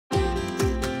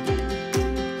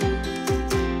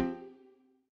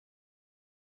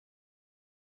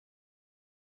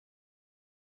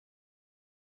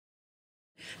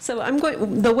So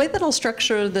the way that I'll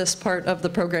structure this part of the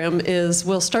program is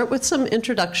we'll start with some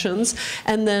introductions,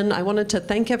 and then I wanted to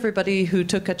thank everybody who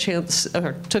took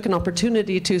an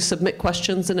opportunity to submit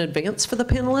questions in advance for the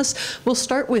panelists. We'll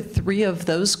start with 3 of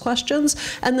those questions,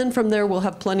 and then from there we'll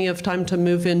have plenty of time to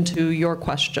move into your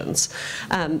questions.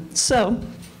 So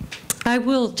I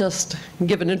will just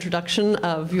give an introduction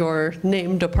of your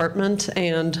name, department,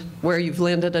 and where you've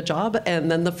landed a job,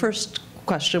 and then the first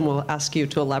question will ask you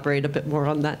to elaborate a bit more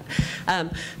on that.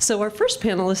 So our first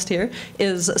panelist here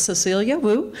is Cecilia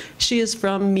Wu. She is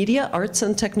from Media Arts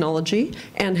and Technology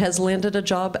and has landed a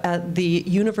job at the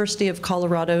University of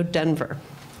Colorado, Denver.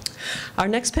 Our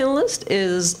next panelist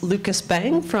is Lucas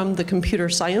Bang from the Computer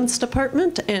Science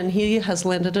Department, and he has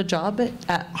landed a job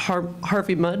at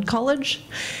Harvey Mudd College.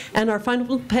 And our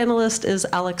final panelist is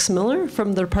Alex Miller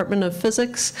from the Department of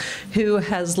Physics, who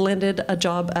has landed a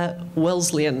job at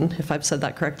Wesleyan, if I've said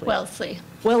that correctly.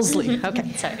 Wellesley,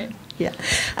 okay. Sorry. Yeah.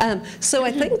 So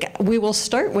I think we will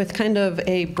start with kind of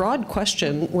a broad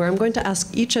question where I'm going to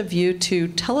ask each of you to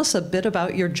tell us a bit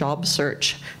about your job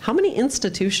search. How many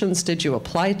institutions did you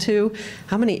apply to?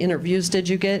 How many interviews did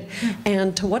you get?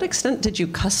 And to what extent did you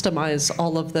customize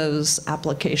all of those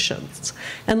applications?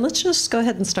 And let's just go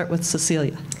ahead and start with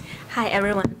Cecilia. Hi,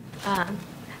 everyone.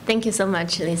 Thank you so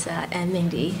much, Lisa and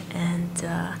Mindy.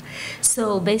 And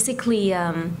so basically,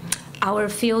 our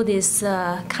field is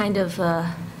kind of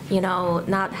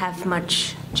not have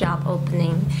much job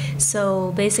opening.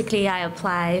 So basically, I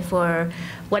apply for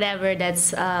whatever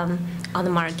that's on the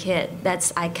market.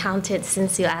 I counted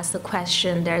since you asked the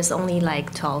question. There's only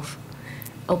like 12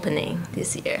 opening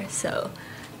this year. So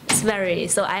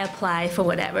so I apply for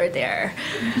whatever there.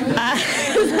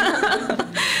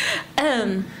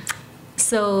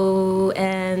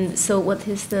 So what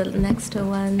is the next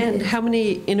one? And how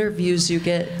many interviews you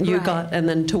got, and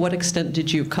then to what extent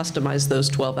did you customize those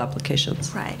 12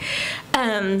 applications? Right.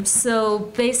 So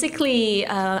basically,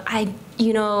 I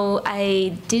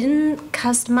didn't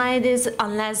customize this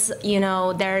unless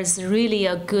there's really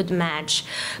a good match,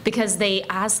 because they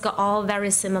ask all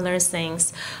very similar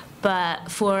things. But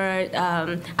for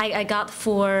I got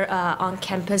 4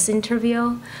 on-campus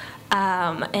interview.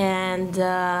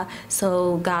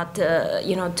 So got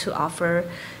 2 offer.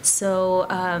 So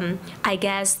I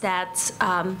guess that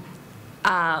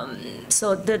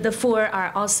so the 4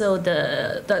 are also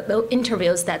the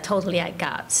interviews that totally I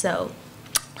got. So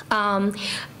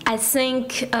I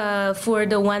think for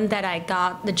the one that I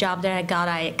got, the job that I got,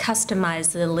 I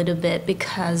customized it a little bit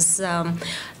because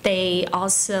they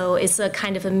also, it's a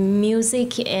kind of a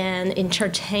music and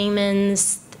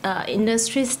entertainment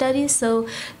industry studies. So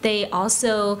they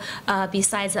also,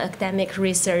 besides academic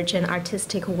research and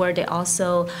artistic work, they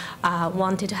also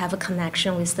wanted to have a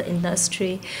connection with the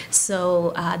industry.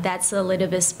 So that's a little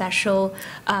bit special.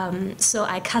 So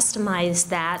I customized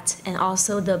that, and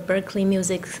also the Berklee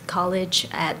Music College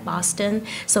at Boston.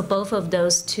 So both of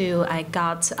those 2, I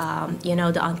got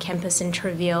the on-campus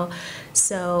interview.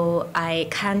 So I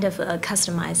kind of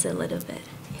customized it a little bit.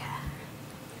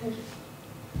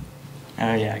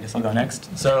 Yeah, I guess I'll go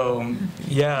next. So,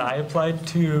 yeah, I applied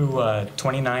to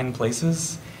 29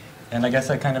 places, and I guess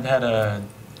I kind of had a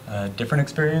different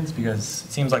experience because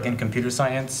it seems like in computer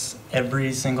science,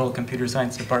 every single computer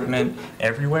science department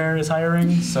everywhere is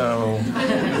hiring. So,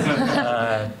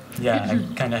 yeah, I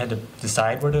kind of had to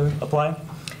decide where to apply.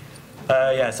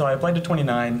 Yeah, so I applied to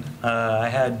 29. I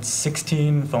had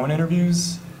 16 phone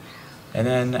interviews. And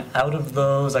then out of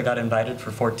those, I got invited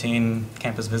for 14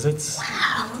 campus visits.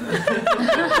 Wow. Okay.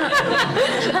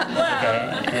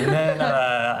 And then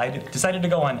I decided to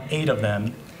go on 8 of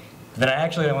them. Then I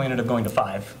actually only ended up going to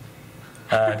 5.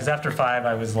 Because after 5,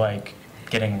 I was like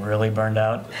getting really burned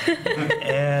out.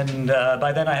 And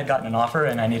by then I had gotten an offer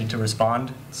and I needed to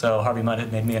respond. So Harvey Mudd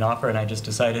had made me an offer and I just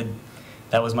decided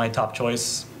that was my top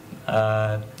choice.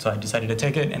 So I decided to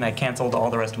take it and I canceled all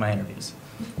the rest of my interviews.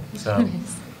 So.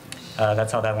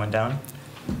 That's how that went down.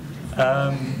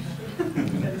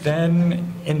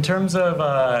 Then, in terms of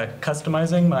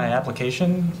customizing my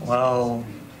application, well,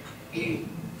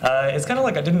 it's kind of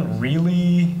like I didn't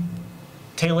really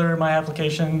tailor my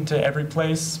application to every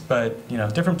place, but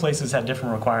different places had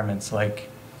different requirements. Like,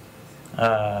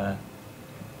 like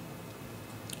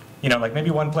maybe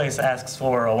one place asks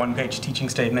for a 1-page teaching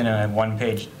statement and a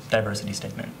 1-page diversity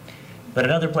statement. But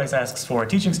another place asks for a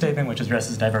teaching statement which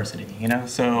addresses diversity,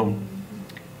 So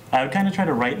I would kind of try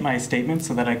to write my statements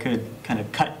so that I could kind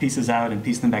of cut pieces out and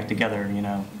piece them back together,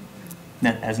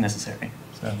 as necessary.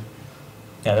 So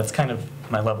yeah, that's kind of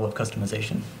my level of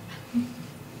customization.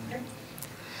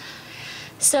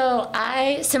 So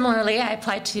similarly, I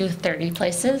applied to 30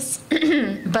 places,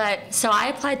 so I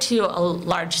applied to a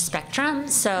large spectrum.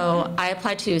 So I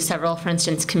applied to several, for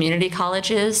instance, community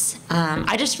colleges.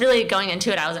 I just really, going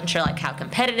into it, I wasn't sure like how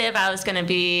competitive I was gonna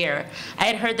be, or I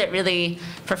had heard that really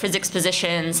for physics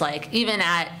positions, like even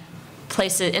at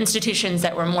institutions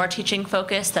that were more teaching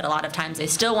focused, that a lot of times they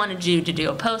still wanted you to do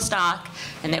a postdoc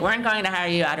and they weren't going to hire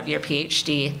you out of your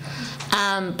PhD.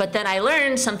 But then I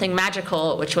learned something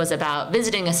magical, which was about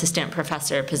visiting assistant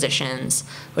professor positions,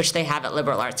 which they have at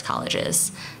liberal arts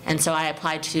colleges. And so I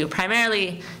applied to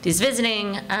primarily these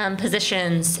visiting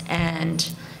positions and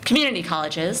community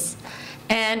colleges.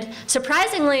 And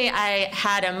surprisingly, I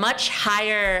had a much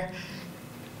higher,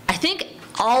 I think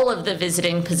all of the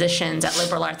visiting positions at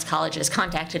liberal arts colleges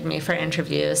contacted me for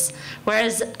interviews,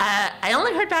 whereas I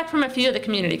only heard back from a few of the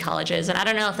community colleges, and I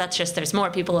don't know if that's just there's more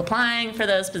people applying for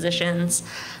those positions.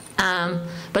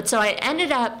 But so I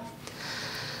ended up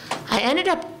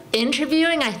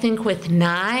interviewing, I think, with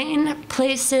 9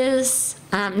 places,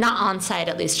 not on-site,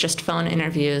 at least just phone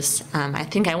interviews. I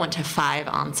think I went to 5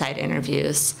 on-site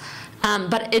interviews.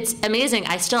 But it's amazing.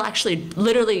 I still actually,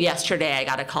 literally yesterday, I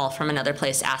got a call from another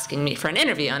place asking me for an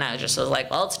interview, and I was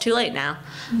like, well, it's too late now.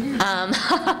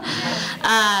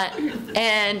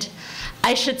 And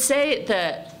I should say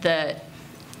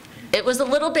it was a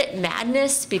little bit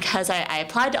madness because I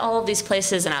applied to all of these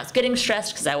places and I was getting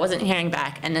stressed because I wasn't hearing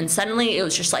back, and then suddenly it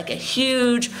was just like a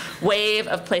huge wave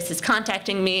of places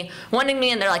contacting me, wanting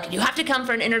me, and they're like, you have to come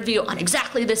for an interview on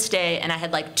exactly this day. And I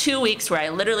had like 2 weeks where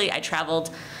I traveled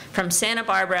from Santa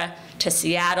Barbara to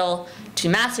Seattle to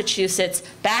Massachusetts,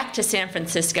 back to San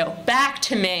Francisco, back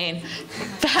to Maine,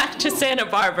 back to Santa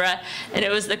Barbara, and it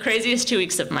was the craziest 2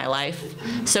 weeks of my life.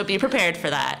 So be prepared for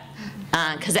that.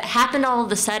 Because it happened all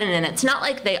of a sudden, and it's not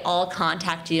like they all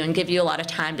contact you and give you a lot of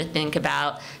time to think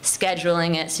about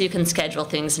scheduling it so you can schedule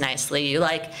things nicely. You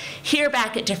like hear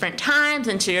back at different times,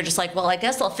 and so you're just like, well, I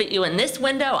guess I'll fit you in this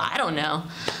window, I don't know.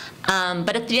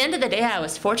 But at the end of the day, I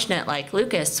was fortunate, like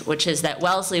Lucas, which is that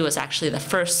Wellesley was actually the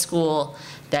first school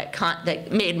that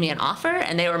made me an offer,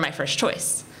 and they were my first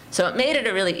choice. So it made it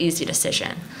a really easy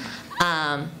decision.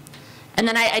 And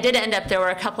then I did end up, there were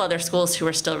a couple other schools who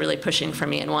were still really pushing for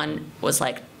me, and one was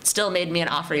like, still made me an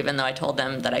offer even though I told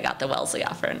them that I got the Wellesley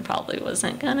offer and probably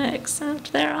wasn't gonna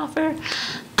accept their offer.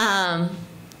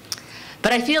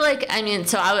 But I feel like, I mean,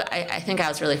 so I think I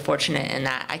was really fortunate in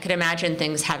that I could imagine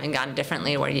things having gone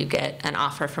differently where you get an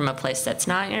offer from a place that's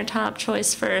not your top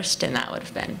choice first, and that would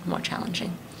have been more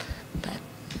challenging. But.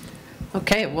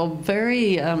 Okay, well,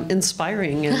 very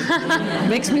inspiring, and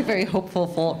makes me very hopeful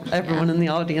for everyone in the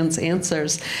audience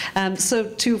answers. So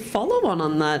to follow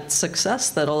on that success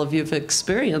that all of you have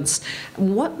experienced,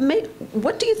 what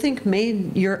do you think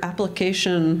made your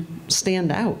application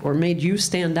stand out, or made you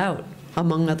stand out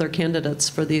among other candidates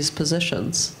for these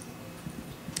positions?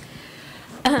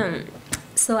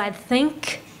 So I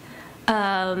think,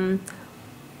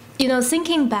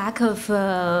 thinking back of,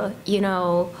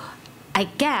 I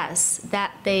guess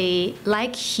that they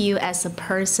like you as a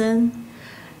person.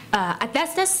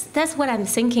 That's what I'm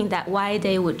thinking, that why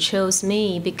they would choose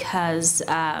me, because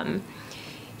I'm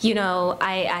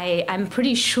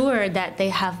pretty sure that they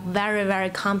have very, very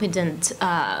competent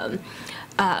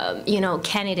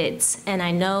candidates, and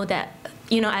I know that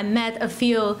I met a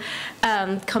few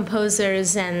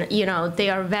composers, and they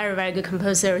are very, very good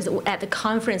composers. At the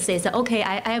conference, they said, okay,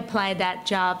 I applied that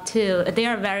job too. They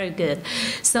are very good.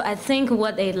 So I think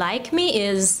what they like me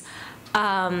is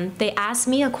they asked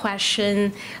me a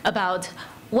question about,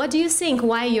 what do you think,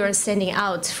 why you're standing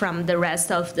out from the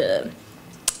rest of the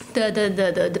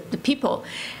people?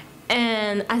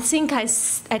 And I think I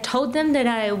told them that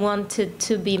I wanted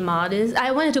to be modest.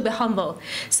 I wanted to be humble.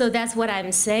 So that's what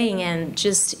I'm saying. And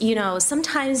just,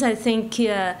 sometimes I think,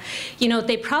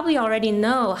 they probably already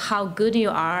know how good you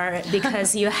are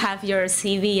because you have your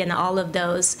CV and all of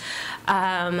those.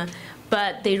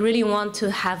 But they really want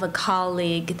to have a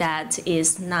colleague that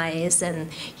is nice and,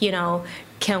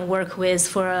 can work with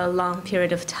for a long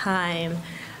period of time.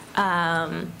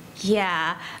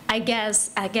 Yeah, I guess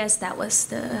that was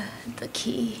the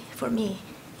key for me.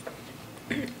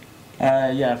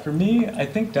 Yeah, for me, I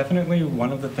think definitely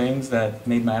one of the things that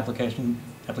made my application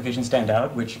stand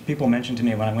out, which people mentioned to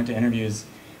me when I went to interviews,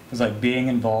 was like being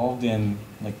involved in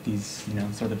like these,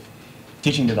 sort of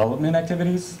teaching development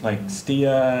activities like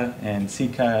STIA and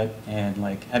CCUT, and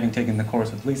like having taken the course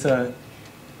with Lisa.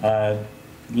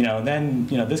 Then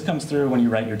this comes through when you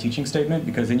write your teaching statement,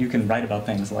 because then you can write about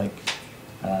things like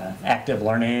active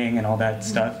learning and all that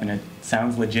stuff, and it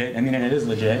sounds legit. I mean, and it is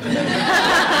legit.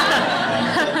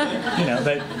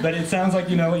 But but it sounds like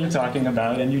you know what you're talking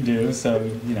about, and you do. So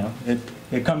you know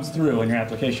it comes through in your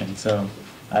application. So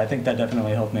I think that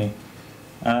definitely helped me.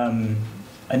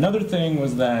 Another thing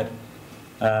was that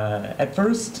at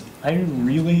first I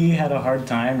really had a hard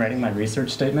time writing my research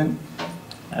statement.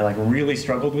 I like really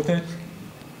struggled with it,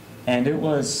 and it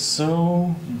was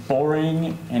so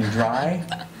boring and dry.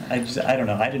 I don't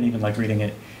know. I didn't even like reading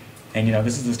it. And you know,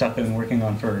 this is the stuff I've been working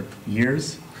on for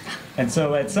years. And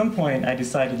so at some point I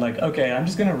decided like, okay, I'm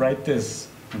just gonna write this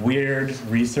weird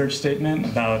research statement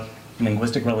about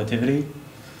linguistic relativity,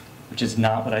 which is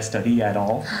not what I study at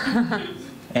all.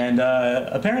 And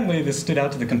apparently this stood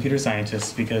out to the computer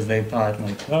scientists because they thought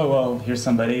like, oh, well, here's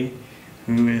somebody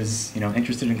who is, you know,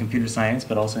 interested in computer science,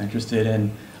 but also interested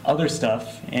in other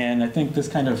stuff. And I think this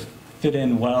kind of fit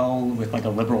in well with like a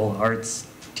liberal arts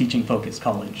teaching focused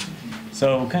college.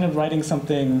 So kind of writing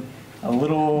something a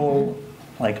little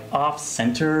like off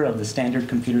center of the standard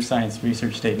computer science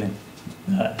research statement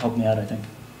helped me out, I think.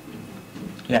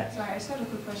 Yeah. Sorry, I just have a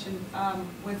quick question.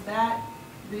 With that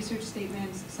research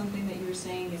statement, something that you were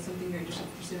saying is something you're interested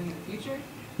in pursuing in the future?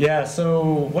 Yeah,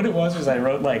 so what it was I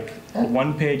wrote like a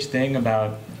one-page thing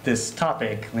about this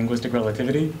topic, linguistic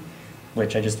relativity,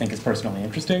 which I just think is personally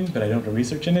interesting, but I don't do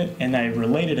research in it, and I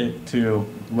related it to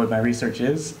what my research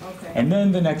is. Okay. And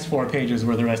then the next 4 pages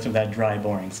were the rest of that dry,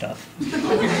 boring stuff.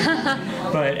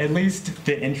 But at least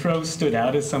the intro stood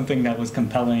out as something that was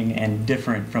compelling and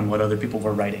different from what other people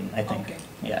were writing, I think. Okay.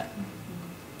 Yeah.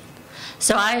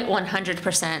 So I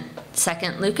 100%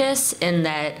 second Lucas in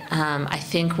that I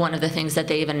think one of the things that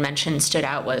they even mentioned stood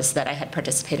out was that I had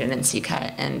participated in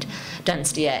CCUT and done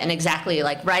STIA, and exactly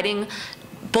like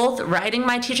both writing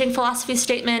my teaching philosophy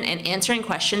statement and answering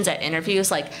questions at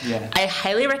interviews. Like, yeah. I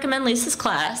highly recommend Lisa's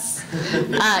class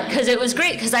because it was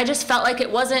great because I just felt like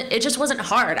it just wasn't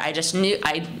hard. I just knew,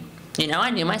 I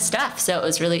knew my stuff, so it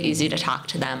was really easy to talk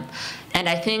to them. And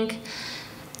I think,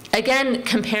 again,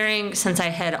 comparing, since I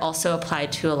had also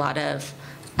applied to a lot of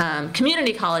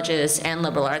community colleges and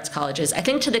liberal arts colleges, I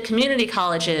think to the community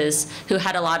colleges who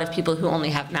had a lot of people who only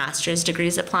have master's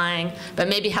degrees applying, but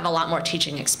maybe have a lot more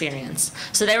teaching experience.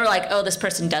 So they were like, oh, this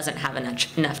person doesn't have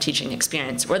enough teaching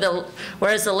experience.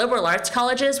 Whereas the liberal arts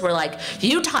colleges were like,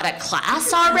 you taught a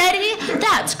class already?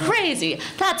 That's crazy.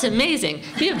 That's amazing.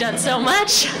 You've done so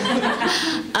much.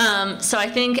 So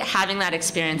I think having that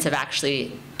experience of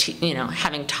actually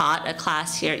having taught a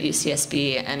class here at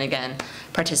UCSB and again,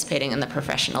 participating in the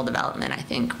professional development, I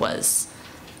think was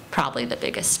probably the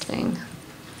biggest thing.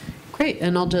 Great,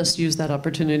 and I'll just use that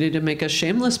opportunity to make a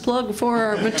shameless plug for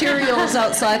our materials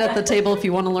outside at the table if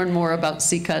you want to learn more about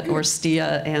CCUT or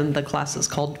STIA, and the class is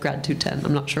called Grad 210.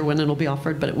 I'm not sure when it'll be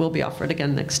offered, but it will be offered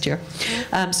again next year.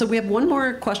 So we have one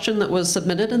more question that was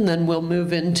submitted, and then we'll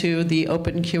move into the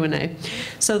open Q&A.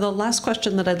 So the last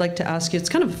question that I'd like to ask you, it's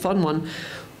kind of a fun one.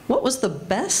 What was the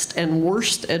best and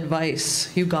worst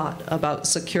advice you got about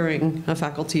securing a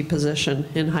faculty position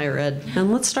in higher ed?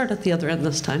 And let's start at the other end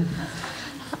this time.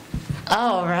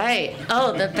 Oh, right.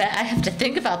 Oh, I have to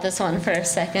think about this one for a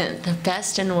second. The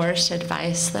best and worst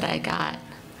advice that I got.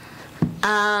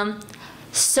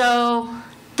 So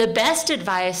the best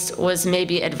advice was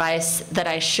maybe advice that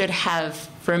I should have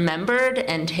remembered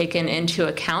and taken into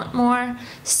account more.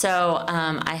 So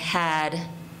I had,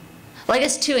 well, I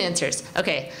guess 2 answers.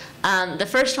 Okay. The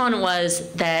first one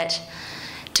was that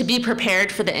to be prepared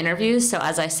for the interviews. So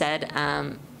as I said,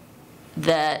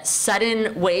 the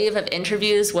sudden wave of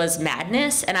interviews was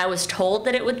madness, and I was told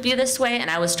that it would be this way,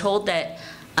 and I was told that,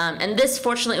 and this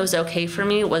fortunately was okay for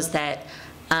me, was that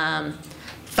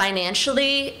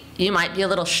financially you might be a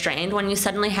little strained when you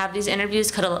suddenly have these interviews,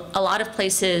 because a lot of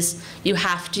places you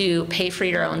have to pay for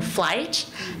your own flight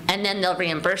and then they'll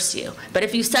reimburse you. But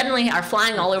if you suddenly are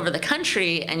flying all over the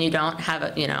country and you don't have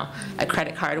a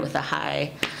credit card with a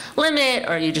high limit,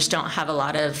 or you just don't have a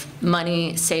lot of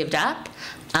money saved up,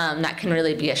 that can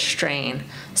really be a strain.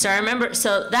 So I remember,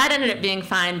 so that ended up being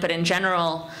fine, but in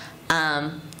general,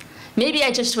 maybe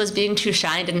I just was being too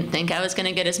shy and didn't think I was going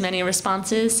to get as many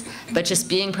responses, but just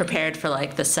being prepared for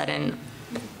like the sudden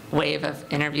wave of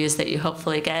interviews that you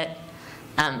hopefully get.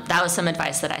 That was some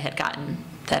advice that I had gotten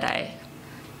that I,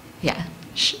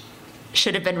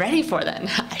 should have been ready for then.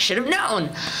 I should have known.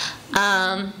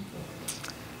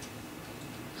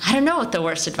 I don't know what the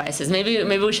worst advice is. Maybe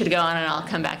we should go on and I'll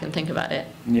come back and think about it.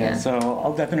 Yeah, so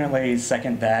I'll definitely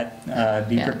second that.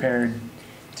 Be prepared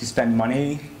to spend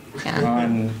money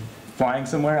on flying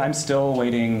somewhere. I'm still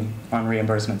waiting on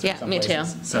reimbursements for some me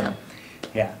places. too. So,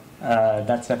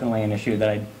 that's definitely an issue that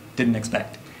I didn't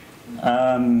expect.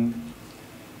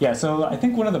 Yeah, so I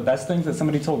think one of the best things that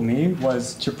somebody told me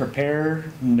was to prepare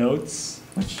notes,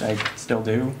 which I still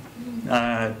do,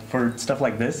 for stuff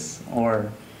like this,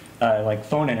 or like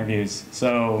phone interviews.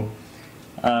 So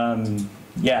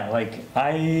yeah, like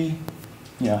I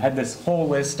had this whole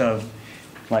list of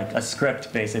like a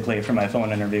script basically for my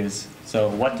phone interviews. So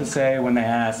what to say when they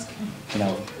ask,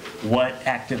 what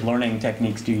active learning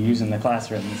techniques do you use in the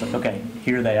classroom? It's like, okay,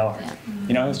 here they are. Yeah.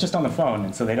 It's just on the phone,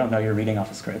 and so they don't know you're reading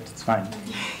off a script. It's fine.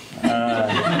 Yeah.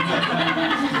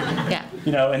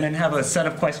 And then have a set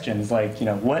of questions like,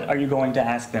 what are you going to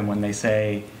ask them when they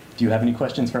say, do you have any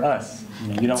questions for us?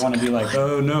 You don't want to be like,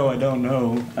 oh no, I don't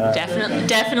know.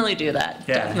 Definitely do that.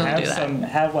 Yeah, Definitely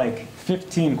have like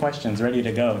 15 questions ready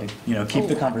to go to keep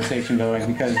the conversation going,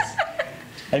 because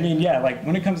I mean, yeah, like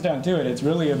when it comes down to it, it's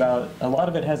really about, a lot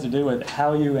of it has to do with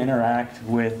how you interact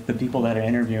with the people that are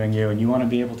interviewing you, and you want to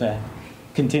be able to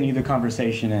continue the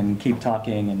conversation and keep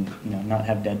talking and not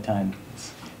have dead time.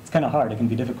 It's kind of hard, it can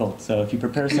be difficult. So if you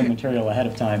prepare some material ahead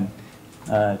of time,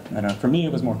 I don't know, for me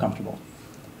it was more comfortable.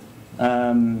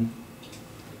 Yeah,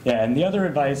 and the other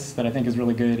advice that I think is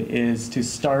really good is to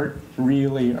start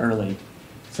really early.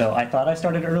 So I thought I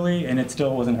started early, and it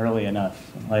still wasn't early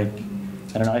enough. Like,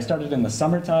 I don't know, I started in the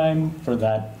summertime for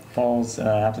that fall's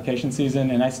application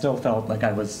season, and I still felt like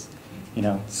I was,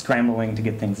 scrambling to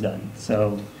get things done.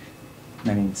 So,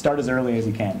 I mean, start as early as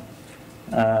you can.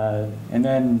 And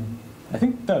then I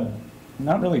think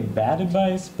not really bad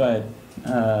advice, but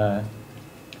I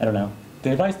don't know.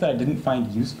 The advice that I didn't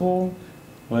find useful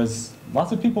was,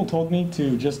 lots of people told me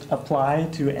to just apply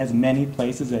to as many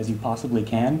places as you possibly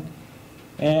can.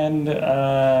 And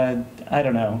I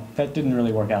don't know, that didn't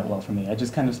really work out well for me. I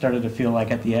just kind of started to feel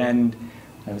like at the end,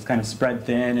 I was kind of spread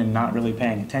thin and not really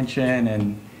paying attention.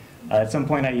 And at some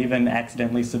point, I even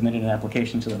accidentally submitted an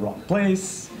application to the wrong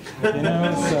place.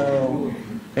 So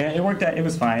it worked out. It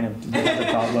was fine. It wasn't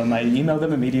a problem. I emailed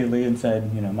them immediately and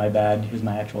said, my bad. Here's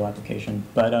my actual application.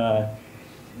 But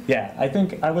yeah, I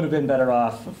think I would have been better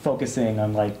off focusing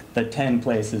on like the 10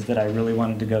 places that I really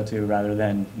wanted to go to rather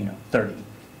than 30.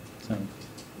 So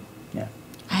yeah.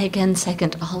 I again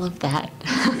second all of that.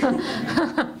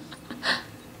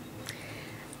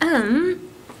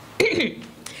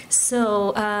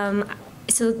 So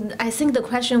I think the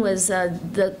question was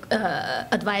the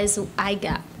advice I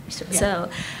got. So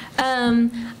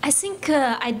I think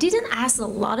I didn't ask a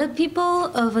lot of people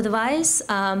of advice,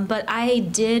 but I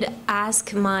did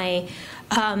ask my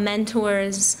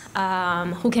mentors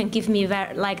who can give me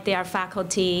like their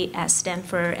faculty at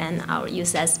Stanford and our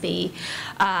UCSB.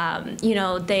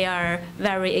 They are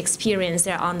very experienced.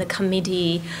 They're on the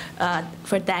committee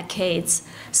for decades.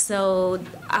 So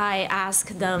I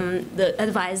asked them the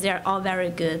advice. They're all very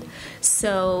good.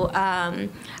 So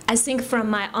I think from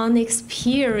my own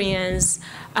experience,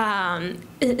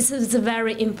 it's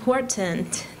very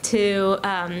important to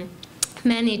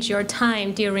manage your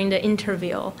time during the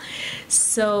interview.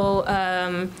 So,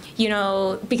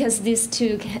 because these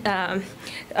two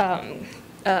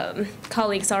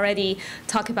colleagues already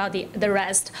talk about the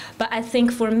rest, but I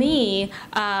think for me,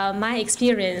 my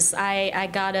experience, I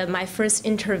got my first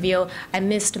interview, I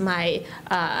missed my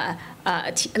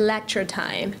lecture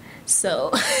time.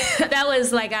 So that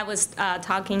was like I was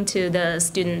talking to the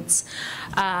students,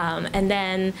 and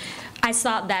then I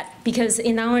thought that because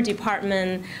in our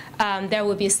department, there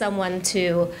would be someone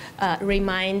to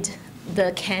remind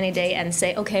the candidate and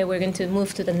say, okay, we're going to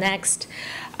move to the next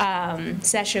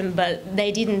session, but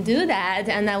they didn't do that.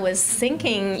 And I was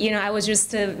thinking, I was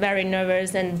just very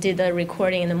nervous and did the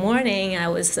recording in the morning.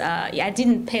 I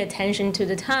didn't pay attention to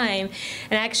the time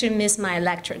and I actually missed my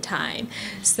lecture time.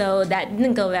 So that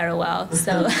didn't go very well.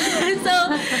 So,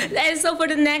 so for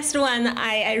the next one,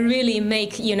 I really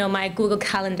make, my Google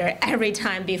Calendar every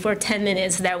time before 10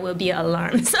 minutes, there will be an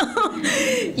alarm. So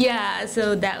yeah,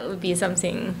 so that would be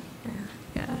something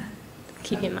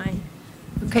keep in mind.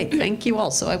 Okay, thank you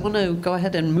all. So I want to go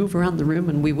ahead and move around the room,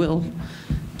 and we will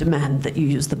demand that you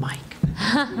use the mic.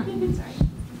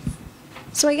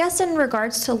 So I guess in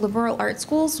regards to liberal arts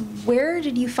schools, where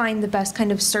did you find the best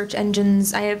kind of search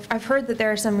engines? I've heard that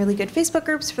there are some really good Facebook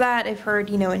groups for that. I've heard,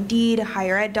 Indeed,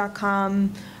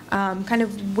 highered.com. Kind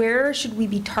of where should we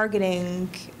be targeting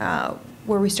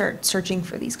where we start searching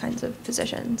for these kinds of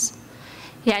positions?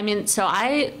 Yeah, so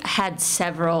I had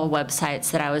several websites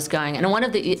that I was going, and one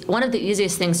of the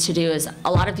easiest things to do is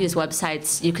a lot of these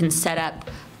websites you can set up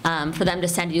for them to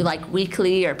send you like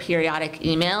weekly or periodic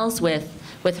emails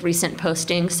with recent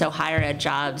postings. So Higher Ed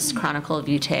Jobs, Chronicle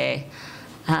Vitae.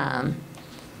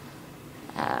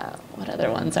 What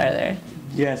other ones are there?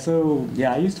 Yeah, so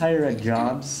I used Higher Ed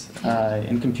Jobs.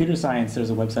 In computer science,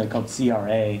 there's a website called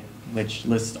CRA, which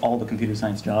lists all the computer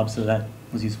science jobs, so that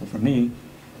was useful for me.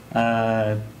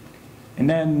 And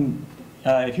then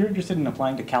if you're interested in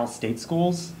applying to Cal State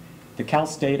schools, the Cal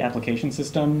State application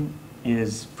system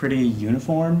is pretty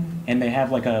uniform, and they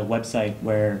have like a website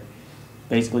where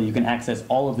basically you can access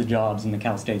all of the jobs in the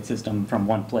Cal State system from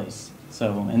one place.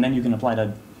 So, and then you can apply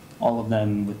to all of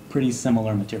them with pretty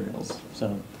similar materials.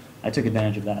 So I took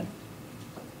advantage of that.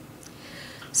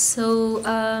 So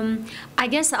I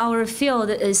guess our field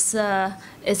is a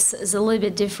little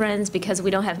bit different because we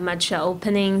don't have much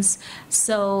openings.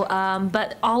 So,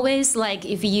 but always like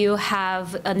if you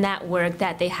have a network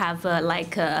that they have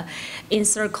like a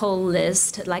in-circle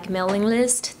list, like mailing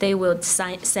list, they will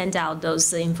send out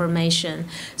those information.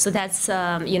 So that's,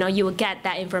 you know, you will get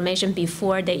that information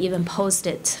before they even post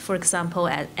it, for example,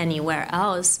 at anywhere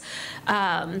else.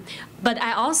 But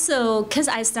I also, because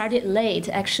I started late,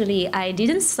 actually, I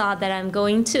didn't thought that I'm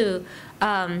going to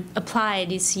apply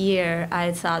this year.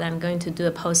 I thought I'm going to do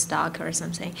a postdoc or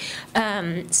something.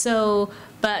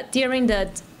 But during the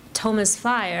Thomas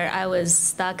Fire, I was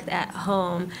stuck at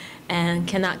home and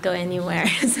cannot go anywhere.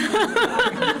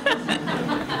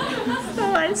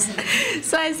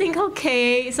 So I think,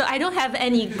 okay, so I don't have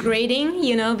any grading,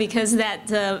 you know, because that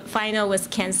final was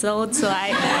canceled. So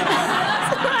I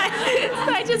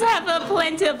just have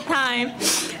plenty of time.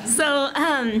 So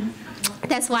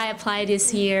that's why I applied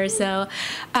this year. So,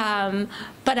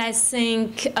 but I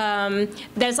think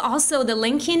there's also the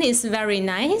LinkedIn is very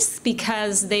nice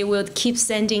because they will keep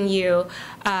sending you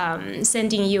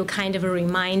kind of a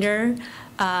reminder.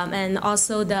 And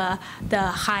also the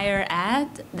higher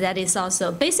ed, that is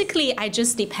also, basically I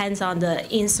just depends on the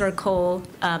in-circle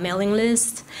mailing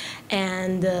list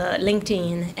and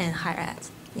LinkedIn and higher ed,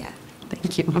 yeah.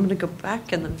 Thank you. I'm going to go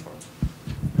back and then forward.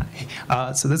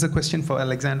 So there's a question for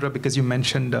Alexandra because you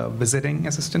mentioned visiting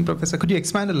assistant professor. Could you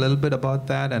expand a little bit about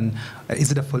that? And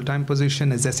is it a full-time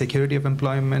position? Is there security of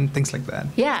employment? Things like that.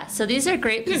 Yeah, so these are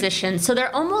great positions. So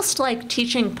they're almost like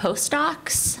teaching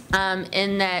postdocs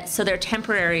in that, so they're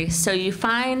temporary. So you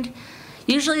find,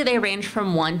 usually they range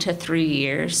from 1 to 3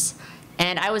 years.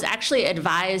 And I was actually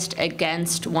advised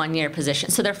against 1-year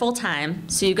positions. So they're full-time.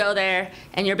 So you go there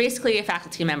and you're basically a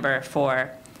faculty member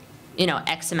for, you know,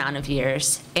 X amount of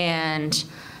years. And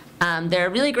they're a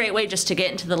really great way just to get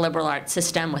into the liberal arts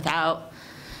system without,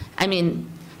 I mean,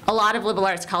 a lot of liberal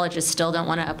arts colleges still don't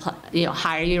want to apply, you know,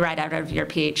 hire you right out of your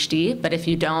PhD. But if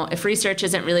you don't, if research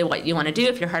isn't really what you want to do,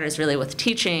 if your heart is really with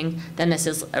teaching, then this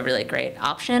is a really great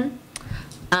option.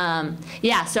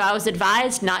 Yeah, so I was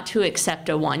advised not to accept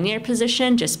a 1-year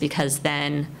position just because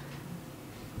then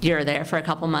you're there for a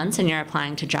couple months and you're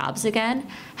applying to jobs again.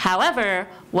 However,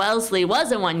 Wellesley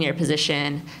was a 1-year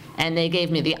position and they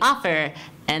gave me the offer,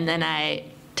 and then I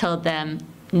told them,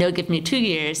 no, give me 2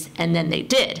 years, and then they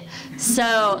did.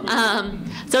 So,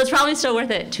 so it's probably still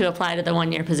worth it to apply to the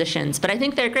 1-year positions, but I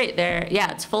think they're great.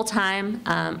 Yeah, it's full-time.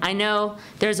 I know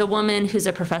there's a woman who's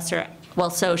a professor, well,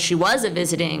 so she was a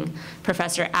visiting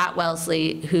professor at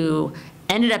Wellesley who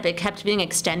ended up, it kept being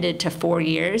extended to 4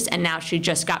 years, and now she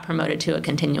just got promoted to a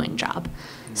continuing job.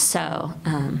 So,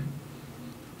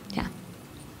 yeah.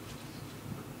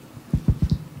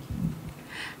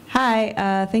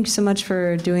 Hi, thanks so much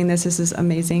for doing this. This is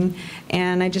amazing.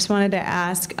 And I just wanted to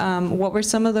ask, what were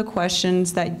some of the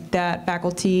questions that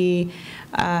faculty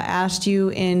asked you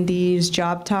in these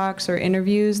job talks or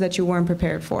interviews that you weren't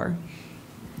prepared for?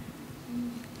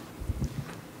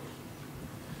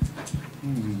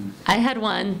 I had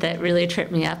one that really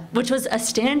tripped me up, which was a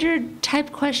standard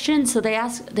type question. So they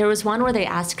asked, there was one where they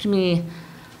asked me,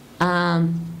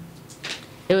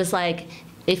 it was like,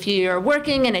 if you're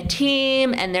working in a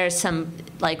team and there's some,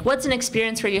 like, what's an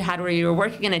experience where you were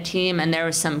working in a team and there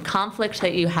was some conflict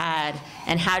that you had,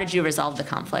 and how did you resolve the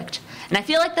conflict? And I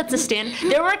feel like that's a standard.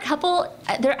 There were a couple,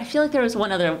 I feel like there was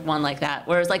one other one like that,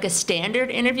 where it was like a standard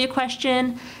interview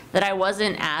question that I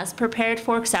wasn't as prepared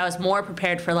for, because I was more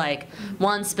prepared for like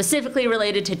one specifically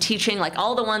related to teaching, like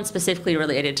all the ones specifically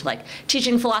related to like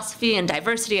teaching philosophy and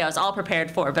diversity, I was all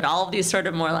prepared for, but all of these sort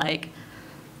of more like,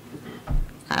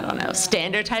 I don't know,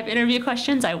 standard type interview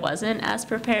questions I wasn't as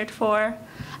prepared for.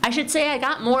 I should say I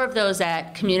got more of those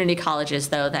at community colleges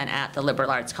though than at the liberal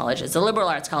arts colleges. The liberal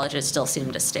arts colleges still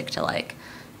seem to stick to like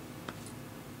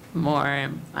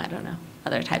more, I don't know,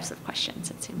 other types of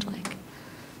questions, it seemed like.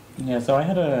 Yeah, so I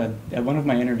had at one of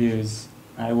my interviews,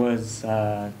 I was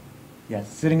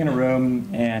sitting in a room,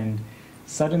 and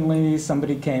suddenly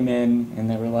somebody came in and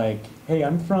they were like, hey,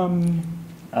 I'm from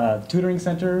tutoring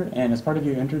center, and as part of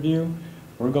your interview,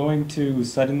 we're going to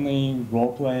suddenly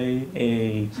role play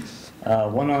a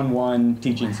one-on-one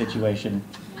teaching situation.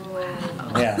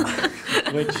 Whoa. Yeah.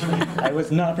 which I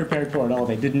was not prepared for at all.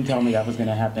 They didn't tell me that was going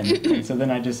to happen. And so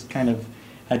then I just kind of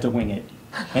had to wing it.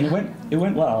 And it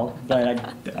went well,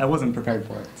 but I wasn't prepared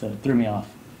for it, so it threw me off.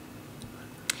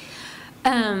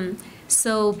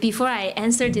 So before I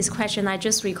answer this question, I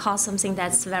just recall something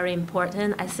that's very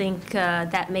important. I think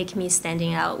that made me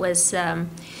standing out was,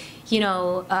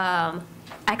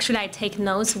 actually I take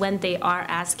notes when they are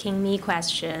asking me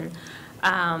questions.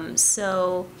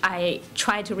 So I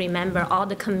try to remember all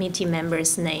the committee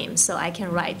members' names so I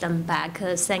can write them back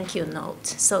a thank you note,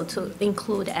 so to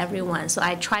include everyone. So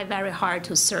I try very hard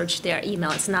to search their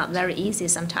email. It's not very easy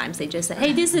sometimes. They just say,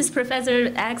 hey, this is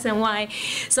Professor X and Y.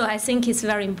 So I think it's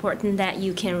very important that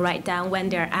you can write down when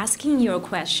they're asking you a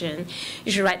question.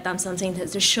 You should write down something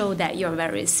to show that you're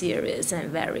very serious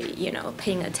and very,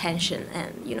 paying attention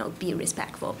and, be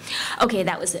respectful. Okay,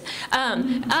 that was it.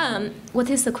 What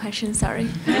is the question? Sorry.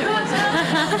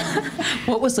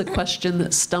 What was the question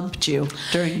that stumped you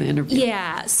during the interview?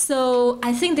 Yeah, so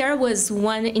I think there was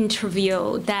one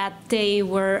interview that they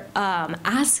were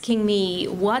asking me,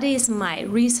 what is my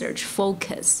research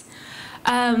focus?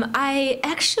 I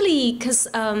actually, because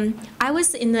I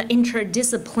was in the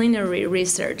interdisciplinary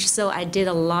research, so I did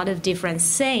a lot of different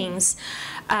things.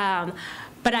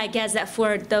 But I guess that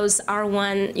for those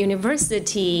R1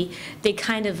 university, they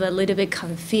kind of a little bit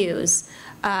confused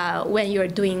when you're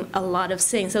doing a lot of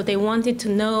things. So they wanted to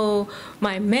know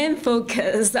my main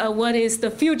focus, what is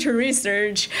the future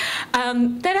research.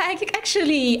 That I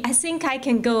think I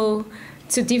can go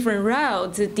to different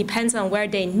routes. It depends on where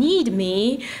they need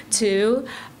me to.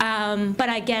 But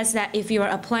I guess that if you're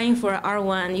applying for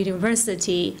R1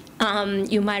 university,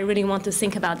 you might really want to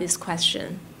think about this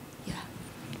question. Yeah.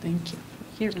 Thank you.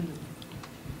 Here.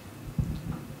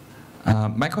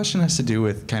 My question has to do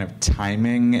with kind of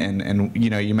timing, and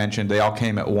you mentioned they all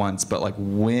came at once, but like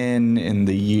when in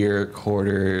the year,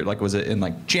 quarter, like was it in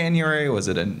like January, was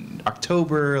it in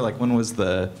October, like when was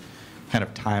the kind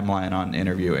of timeline on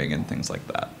interviewing and things like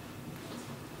that?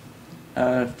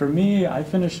 For me, I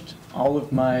finished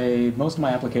most of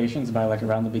my applications by like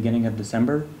around the beginning of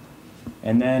December,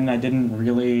 and then I didn't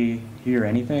really hear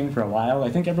anything for a while.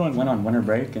 I think everyone went on winter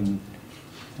break and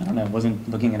I don't know, wasn't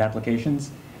looking at applications.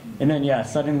 And then, yeah,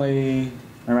 suddenly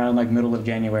around like middle of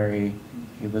January,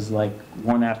 it was like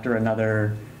one after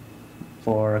another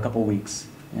for a couple weeks.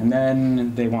 And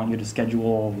then they want you to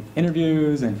schedule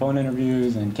interviews and phone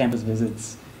interviews and campus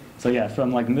visits. So yeah,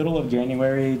 from like middle of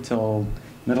January till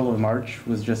middle of March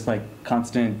was just like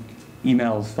constant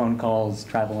emails, phone calls,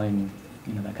 traveling,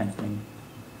 that kind of thing.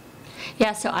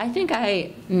 Yeah, so I think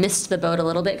I missed the boat a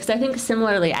little bit because I think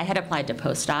similarly I had applied to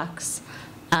postdocs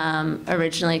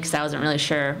originally because I wasn't really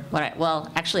sure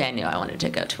actually I knew I wanted to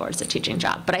go towards a teaching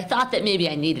job, but I thought that maybe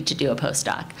I needed to do a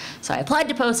postdoc. So I applied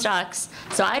to postdocs,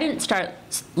 so I didn't start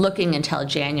looking until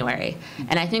January.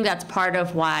 And I think that's part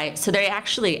of why, so they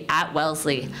actually at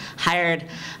Wellesley hired,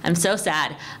 I'm so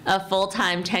sad, a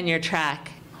full-time tenure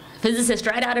track physicist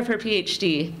right out of her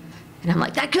PhD. And I'm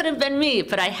like, that could have been me,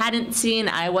 but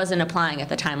I wasn't applying at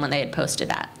the time when they had posted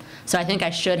that. So I think I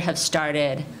should have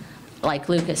started like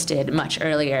Lucas did much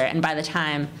earlier, and by the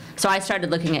time, so I started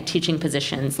looking at teaching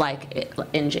positions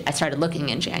I started looking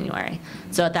in January.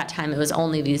 So at that time it was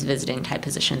only these visiting type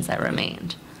positions that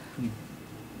remained.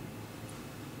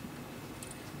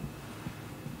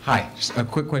 Hi, just a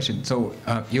quick question. So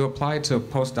you applied to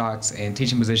postdocs and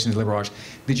teaching positions in liberal arts.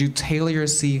 Did you tailor your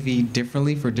CV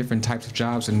differently for different types of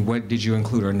jobs, and what did you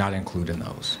include or not include in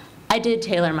those? I did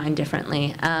tailor mine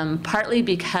differently, partly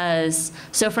because,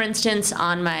 so for instance,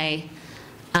 on my,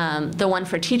 the one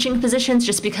for teaching positions,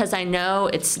 just because I know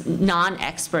it's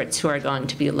non-experts who are going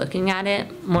to be looking at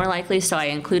it more likely, so I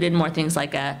included more things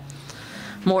like a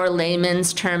more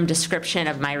layman's term description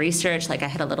of my research, like I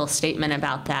had a little statement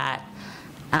about that.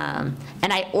 And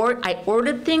I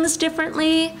ordered things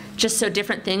differently, just so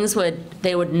different things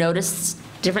they would notice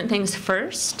different things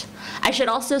first. I should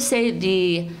also say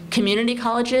the community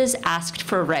colleges asked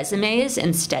for resumes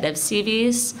instead of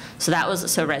CVs.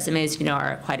 So resumes,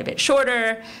 are quite a bit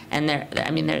shorter, and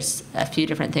there's a few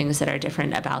different things that are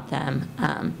different about them.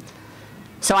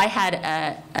 So I had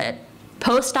a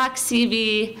postdoc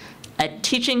CV, a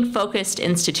teaching-focused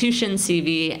institution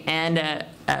CV, and a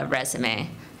resume,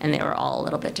 and they were all a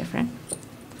little bit different.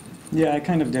 Yeah, I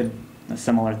kind of did a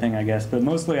similar thing, I guess, but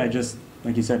mostly I just,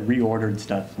 like you said, reordered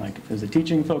stuff. Like if it was a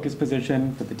teaching-focused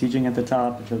position, put the teaching at the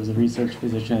top. If it was a research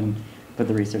position, put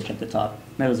the research at the top.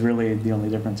 That was really the only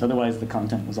difference. Otherwise, the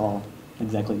content was all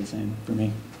exactly the same for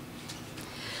me.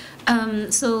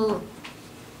 So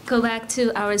go back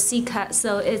to our CCAT.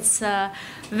 So it's a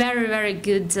very, very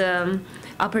good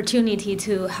opportunity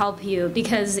to help you,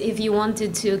 because if you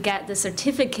wanted to get the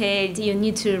certificate, you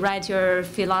need to write your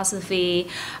philosophy,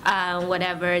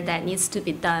 whatever that needs to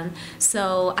be done.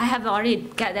 So I have already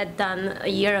got that done a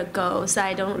year ago, so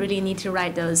I don't really need to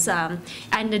write those. And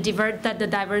the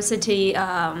diversity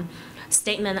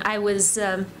statement, I was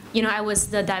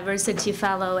the diversity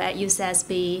fellow at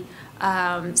UCSB.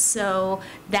 So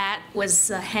that was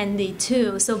handy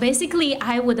too. So basically,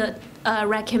 I would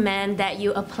recommend that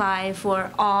you apply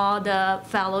for all the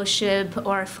fellowship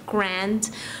or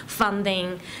grant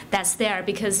funding that's there,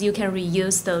 because you can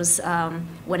reuse those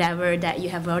whatever that you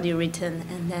have already written,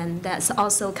 and then that's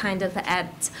also kind of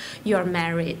at your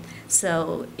merit.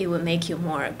 So it will make you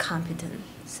more competent.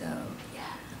 So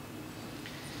yeah.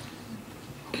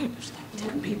 There's like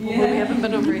 10 people who haven't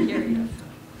been over here yet.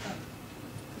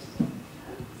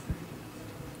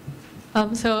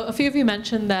 So a few of you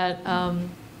mentioned that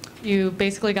you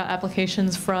basically got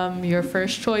applications from your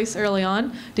first choice early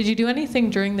on. Did you do anything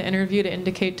during the interview to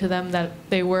indicate to them that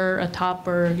they were a top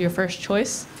or your first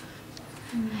choice?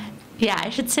 Yeah, I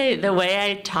should say the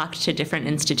way I talked to different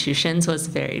institutions was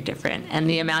very different, and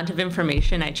the amount of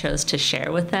information I chose to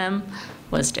share with them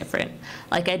was different.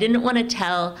 Like, I didn't want to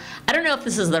tell, I don't know if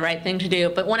this is the right thing to do,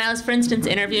 but when I was, for instance,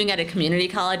 interviewing at a community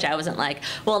college, I wasn't like,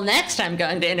 well, next I'm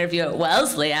going to interview at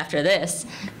Wellesley after this,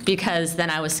 because then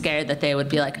I was scared that they would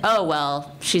be like, oh,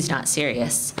 well, she's not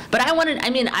serious. But I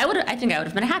think I would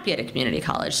have been happy at a community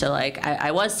college, so like,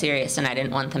 I was serious and I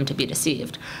didn't want them to be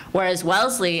deceived. Whereas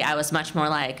Wellesley, I was much more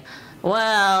like,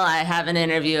 well, I have an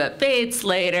interview at Bates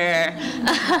later.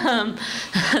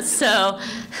 So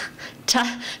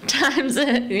times,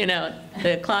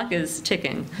 the clock is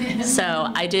ticking.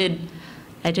 So I did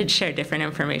share different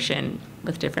information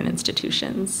with different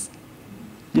institutions.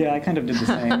 Yeah, I kind of did the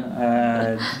same.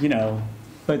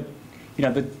 But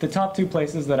the top two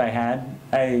places that I had,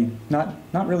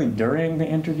 not really during the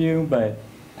interview, but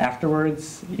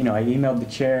afterwards, I emailed the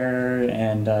chair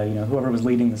and whoever was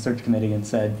leading the search committee and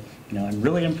said, I'm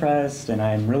really impressed and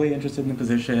I'm really interested in the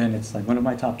position. It's like one of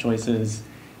my top choices.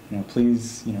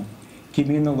 Please, keep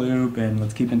me in the loop and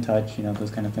let's keep in touch.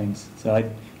 Those kind of things. So I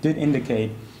did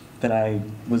indicate that I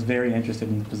was very interested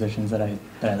in the positions that I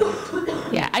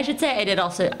liked. Yeah, I should say I did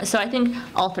also. So I think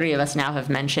all three of us now have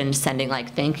mentioned sending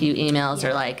like thank you emails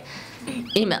or like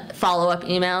follow-up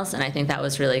emails, and I think that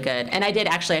was really good. And I did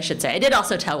actually, I should say, I did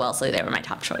also tell Wellesley they were my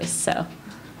top choice. So.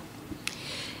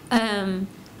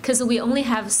 Because we only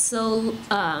have so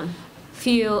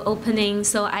few openings,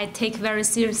 so I take very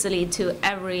seriously to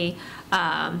every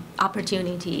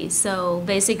opportunity. So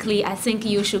basically, I think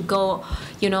you should go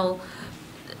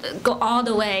all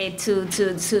the way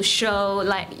to show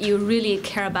like you really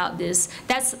care about this.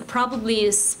 That's probably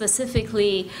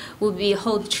specifically would be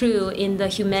hold true in the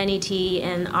humanity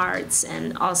and arts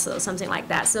and also something like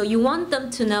that. So you want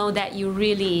them to know that you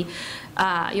really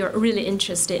you're really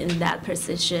interested in that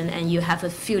position and you have a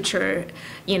future,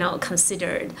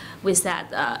 considered with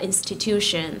that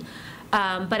institution.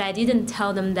 But I didn't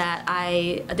tell them that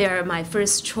they're my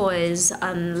first choice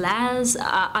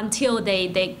until they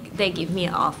give me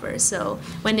an offer. So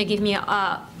when they give me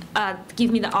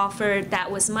the offer,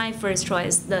 that was my first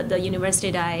choice. The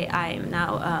university that I am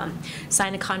now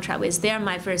signed a contract with, they're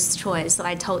my first choice. So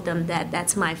I told them that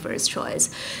that's my first choice.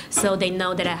 So they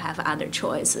know that I have other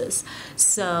choices.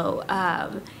 So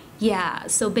yeah.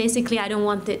 So basically, I don't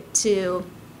want it to.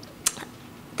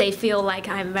 They feel like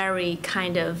I'm very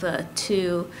kind of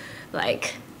too,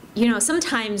 like,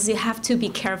 sometimes you have to be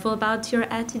careful about your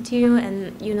attitude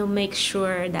and, make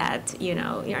sure that,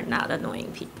 you're not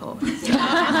annoying people. So,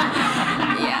 yeah.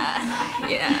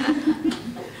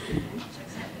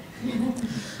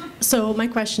 So my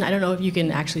question, I don't know if you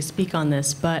can actually speak on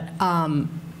this, but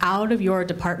out of your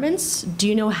departments, do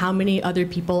you know how many other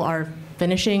people are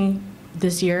finishing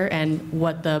this year and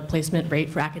what the placement rate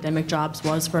for academic jobs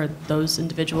was for those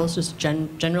individuals, just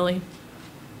generally?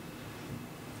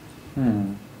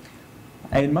 In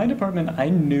my department, I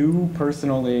knew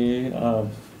personally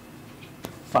of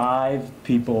 5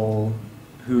 people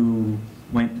who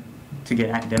went to get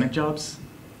academic jobs,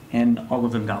 and all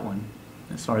of them got one,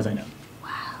 as far as I know.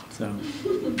 Wow. So,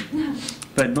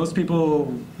 but most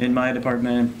people in my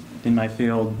department, in my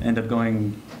field, end up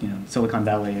going, Silicon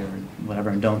Valley or whatever,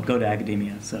 and don't go to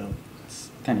academia. So it's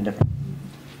kind of different.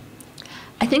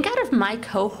 I think out of my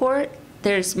cohort,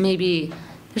 there's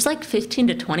like 15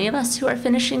 to 20 of us who are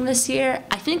finishing this year.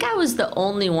 I think I was the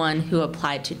only one who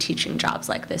applied to teaching jobs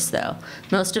like this, though.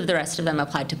 Most of the rest of them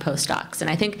applied to postdocs. And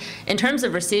I think in terms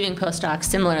of receiving postdocs,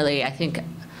 similarly, I think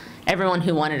everyone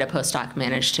who wanted a postdoc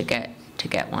managed to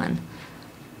get one.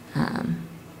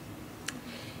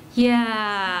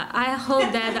 Yeah, I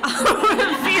hope that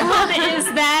our field is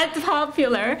that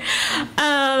popular,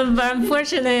 but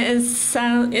unfortunately,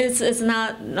 it's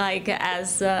not like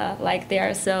as like they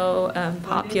are so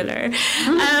popular.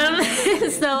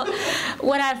 So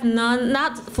what I've known,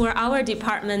 not for our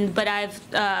department, but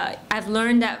I've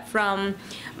learned that from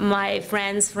my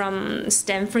friends from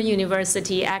Stanford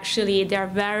University. Actually, they're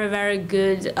very, very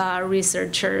good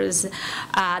researchers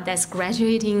that's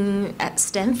graduating at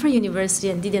Stanford University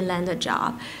and didn't land a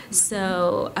job.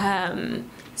 So,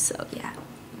 so yeah.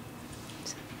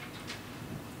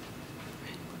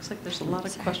 Looks like there's a lot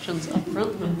of questions up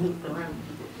front and around.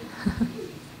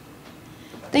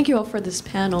 Thank you all for this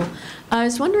panel. I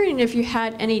was wondering if you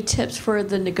had any tips for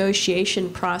the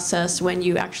negotiation process when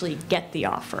you actually get the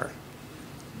offer.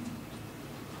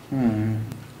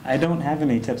 I don't have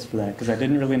any tips for that because I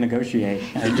didn't really negotiate.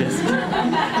 I just,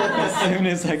 as soon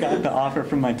as I got the offer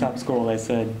from my top school, I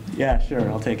said, yeah, sure,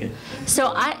 I'll take it.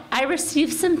 So I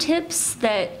received some tips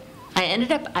that I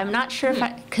ended up, I'm not sure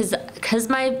if because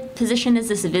my position is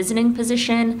this visiting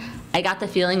position, I got the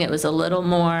feeling it was a little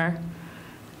more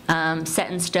set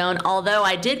in stone, although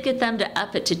I did get them to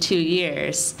up it to 2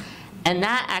 years. And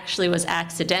that actually was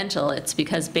accidental. It's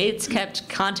because Bates kept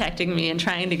contacting me and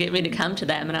trying to get me to come to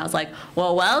them. And I was like,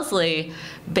 well, Wellesley,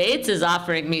 Bates is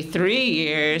offering me 3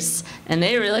 years, and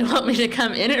they really want me to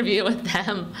come interview with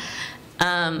them.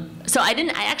 So I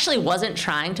actually wasn't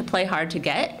trying to play hard to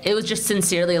get. It was just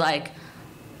sincerely like,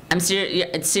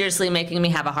 it's seriously making me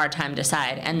have a hard time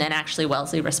decide. And then actually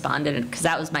Wellesley responded, because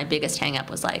that was my biggest hang up,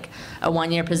 was like a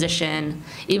 1-year position.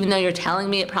 Even though you're telling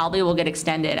me it probably will get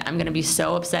extended, I'm gonna be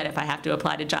so upset if I have to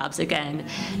apply to jobs again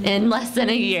in less than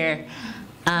a year.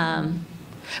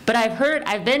 But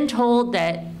I've been told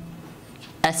that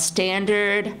a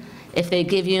standard, if they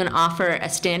give you an offer, a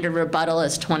standard rebuttal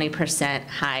is 20%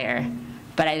 higher.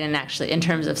 But I didn't actually, in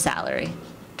terms of salary.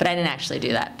 But I didn't actually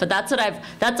do that. But that's what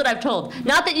I've told.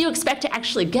 Not that you expect to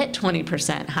actually get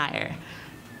 20% higher,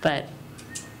 but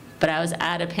I was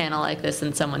at a panel like this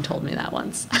and someone told me that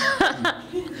once.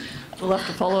 We'll have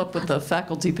to follow up with the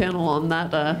faculty panel on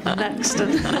that next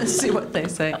and see what they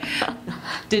say.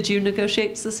 Did you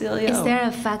negotiate, Cecilia? Is there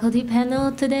a faculty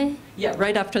panel today? Yeah,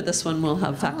 right after this one, we'll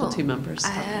have faculty members.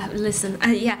 Listen,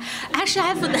 yeah. Actually,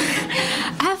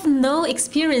 I have no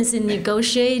experience in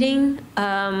negotiating.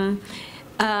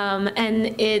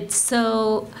 And it's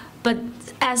so, but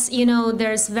as you know,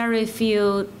 there's very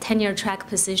few tenure track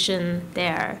position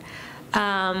there.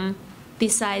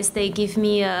 Besides, they give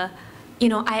me a,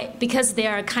 because they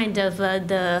are kind of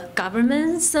the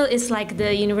government, so it's like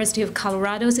the University of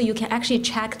Colorado, so you can actually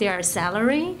check their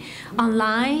salary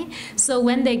online. So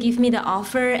when they give me the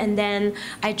offer, and then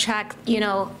I check,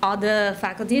 all the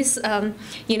faculties, and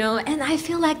I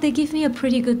feel like they give me a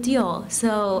pretty good deal.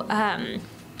 So.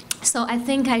 So I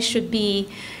think I should be,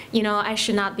 I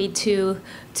should not be too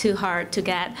hard to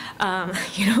get.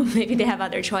 Maybe they have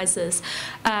other choices.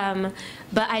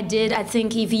 But I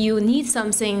think if you need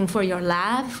something for your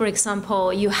lab, for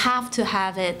example, you have to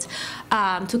have it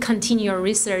to continue your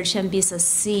research and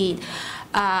succeed.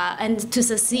 And to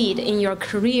succeed in your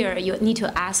career, you need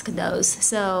to ask those.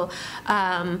 So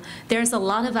there's a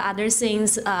lot of other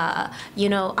things,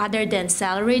 other than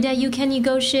salary that you can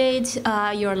negotiate,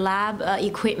 your lab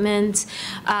equipment,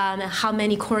 how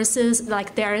many courses.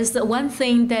 Like there is one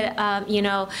thing that,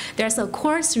 there's a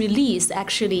course release,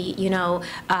 actually,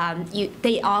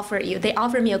 they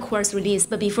offer me a course release,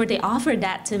 but before they offered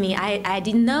that to me, I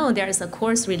didn't know there's a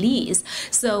course release.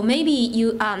 So maybe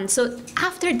so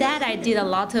after that, I did a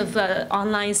lot of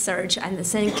online search, and I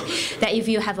think that if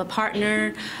you have a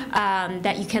partner,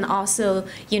 that you can also,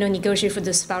 negotiate for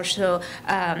the special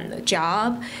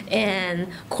job and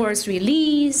course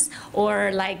release,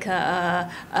 or like a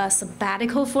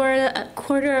sabbatical for a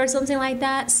quarter or something like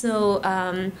that. So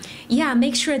yeah,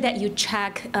 make sure that you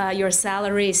check your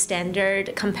salary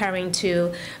standard comparing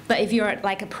to, but if you're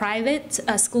like a private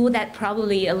school, that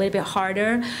probably a little bit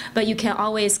harder, but you can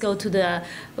always go to the,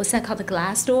 what's that called, the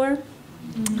Glassdoor,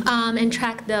 and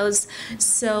track those,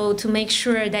 so to make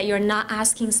sure that you're not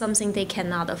asking something they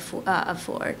cannot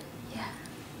afford.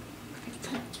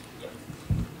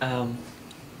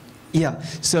 Yeah,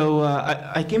 so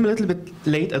I came a little bit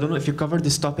late. I don't know if you covered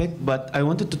this topic, but I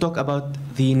wanted to talk about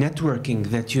the networking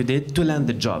that you did to land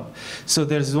the job. So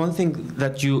there's one thing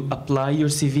that you apply your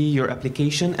CV, your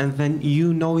application, and then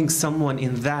you knowing someone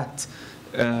in that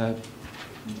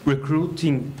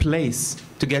recruiting place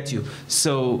to get you.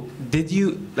 So did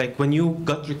you, like when you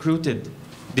got recruited,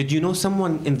 did you know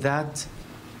someone in that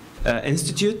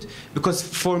institute? Because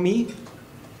for me,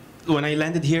 when I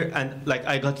landed here and like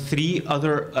I got 3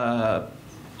 other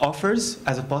offers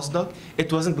as a postdoc,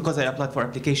 it wasn't because I applied for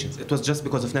applications. It was just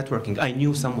because of networking. I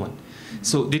knew someone.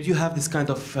 So did you have this kind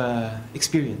of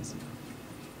experience?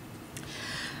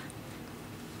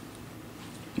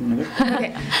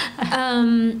 Okay.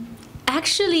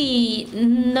 Actually,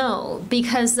 no,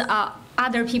 because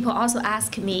other people also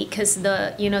ask me, because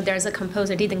there's a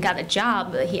composer didn't get a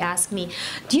job. He asked me,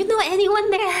 "Do you know anyone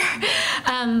there?"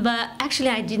 But actually,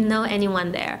 I didn't know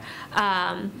anyone there.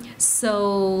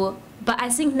 But I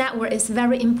think network is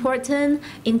very important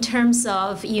in terms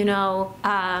of your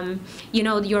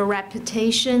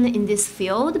reputation in this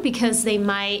field, because they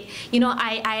might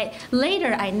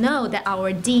later I know that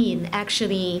our dean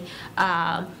actually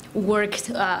worked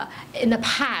in the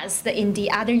past in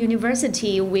the other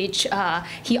university, which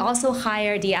he also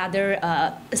hired the other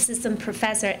assistant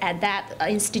professor at that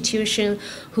institution,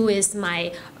 who is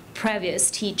my previous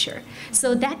teacher.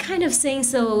 So that kind of thing.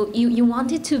 So you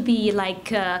wanted to be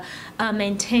like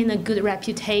maintain a good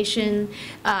reputation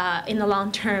in the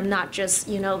long term, not just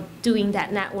doing that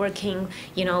networking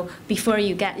before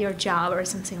you get your job or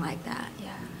something like that.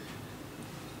 Yeah.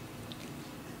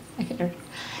 Okay.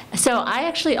 So I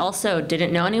actually also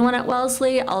didn't know anyone at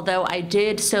Wellesley, although I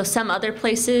did, so some other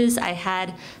places I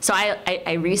had, so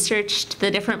I researched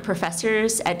the different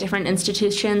professors at different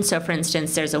institutions. So for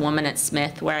instance, there's a woman at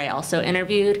Smith where I also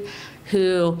interviewed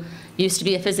who used to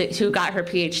be a physics, who got her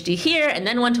PhD here and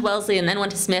then went to Wellesley and then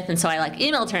went to Smith. And so I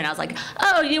emailed her and I was like,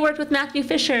 "Oh, you worked with Matthew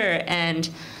Fisher." And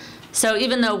so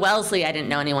even though Wellesley, I didn't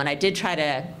know anyone, I did try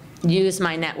to use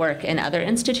my network in other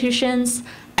institutions.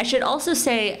 I should also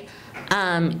say,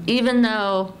 even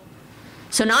though,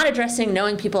 so not addressing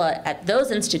knowing people at those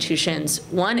institutions,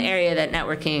 one area that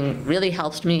networking really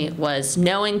helped me was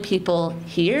knowing people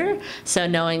here. So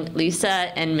knowing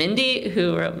Lisa and Mindy,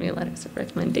 who wrote me letters of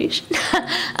recommendation.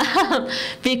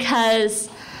 Because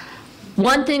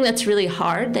one thing that's really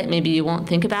hard that maybe you won't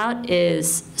think about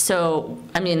is,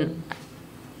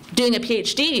 doing a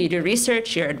PhD, you do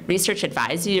research, your research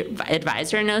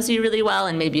advisor knows you really well,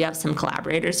 and maybe you have some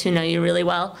collaborators who know you really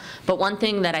well. But one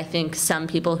thing that I think some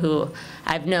people who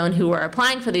I've known who are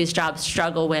applying for these jobs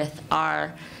struggle with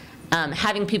are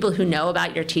having people who know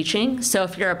about your teaching. So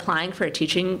if you're applying for a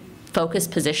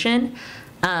teaching-focused position,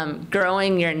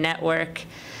 growing your network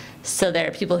so there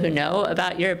are people who know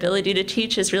about your ability to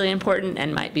teach is really important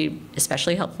and might be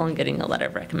especially helpful in getting a letter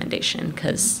of recommendation,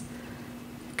 because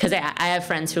I have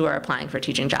friends who are applying for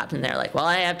teaching jobs and they're like, well,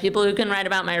 I have people who can write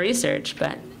about my research,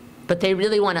 but they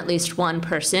really want at least one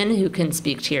person who can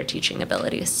speak to your teaching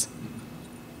abilities.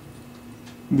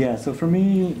 Yeah, so for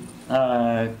me,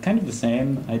 kind of the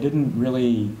same. I didn't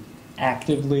really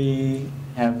actively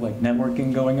have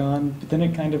networking going on, but then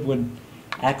it kind of would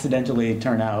accidentally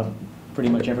turn out pretty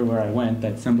much everywhere I went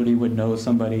that somebody would know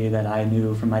somebody that I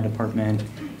knew from my department.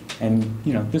 And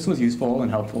this was useful and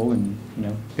helpful, and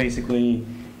basically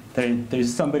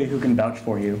there's somebody who can vouch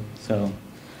for you. So,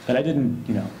 but I didn't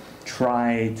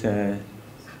try to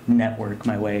network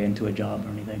my way into a job or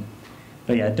anything.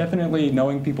 But yeah, definitely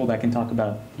knowing people that can talk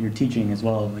about your teaching as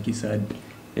well, like you said,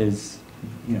 is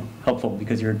helpful,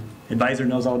 because your advisor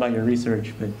knows all about your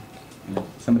research, but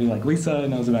somebody like Lisa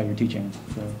knows about your teaching.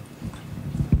 So.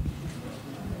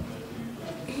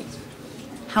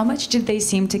 How much did they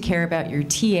seem to care about your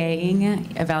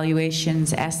TAing,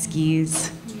 evaluations,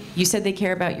 ESCIs? You said they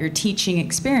care about your teaching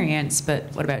experience, but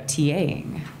what about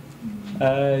TAing?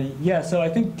 Yeah, so I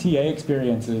think TA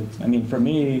experiences, for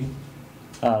me,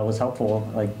 was helpful.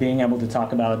 Being able to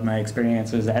talk about my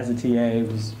experiences as a TA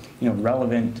was,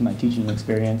 relevant to my teaching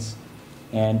experience.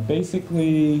 And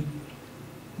basically,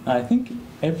 I think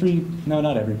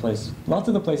not every place, lots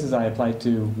of the places I applied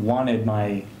to wanted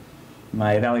my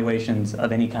evaluations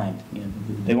of any kind.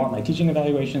 They want my teaching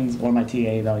evaluations or my TA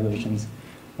evaluations,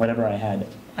 whatever I had.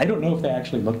 I don't know if they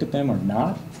actually looked at them or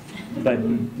not, but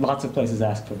lots of places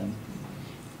asked for them.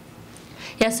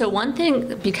 Yeah, so one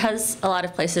thing, because a lot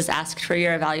of places asked for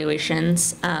your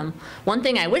evaluations, one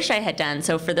thing I wish I had done,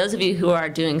 so for those of you who are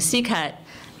doing CCUT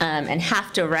and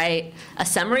have to write a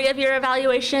summary of your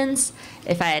evaluations,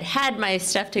 if I had had my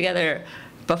stuff together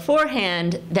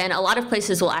beforehand, then a lot of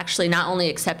places will actually not only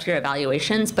accept your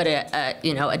evaluations, but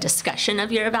a discussion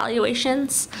of your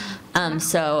evaluations.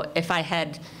 So if I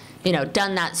had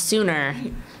done that sooner,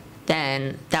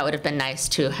 then that would have been nice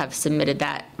to have submitted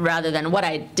that, rather than what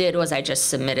I did was I just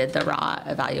submitted the raw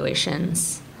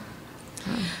evaluations.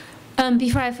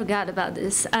 Before I forgot about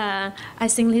this, I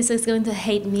think Lisa is going to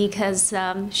hate me because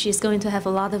she's going to have a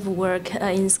lot of work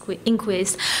in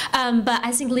quiz. But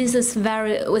I think Lisa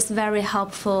was very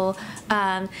helpful,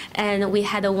 and we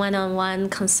had a one-on-one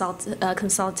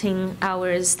consulting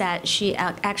hours that she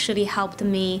actually helped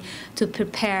me to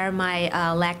prepare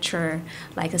my lecture,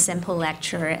 like a sample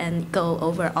lecture, and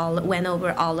went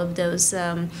over all of those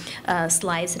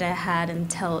slides that I had and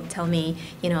tell me,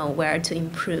 where to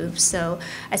improve. So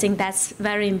I think that's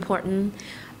very important.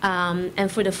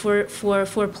 And for the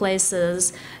four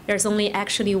places, there's only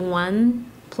actually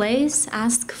one place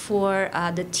ask for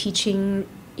the teaching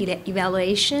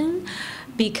evaluation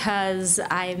because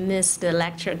I missed the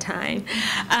lecture time.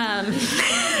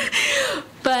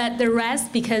 But the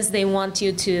rest, because they want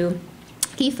you to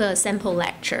give a sample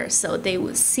lecture, so they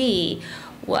will see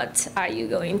what are you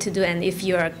going to do, and if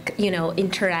you're,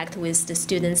 interact with the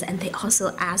students, and they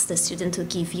also ask the student to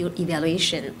give you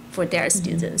evaluation for their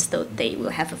students, so they will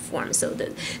have a form, so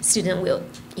the student will,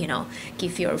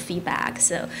 give your feedback.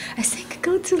 So I think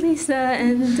go to Lisa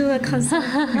and do a consult.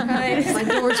 My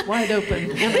door's wide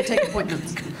open, and I take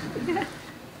appointments.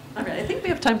 All right, I think we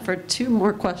have time for 2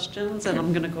 more questions, and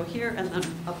I'm going to go here and then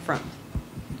up front.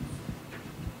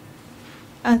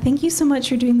 Thank you so much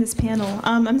for doing this panel.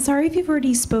 I'm sorry if you've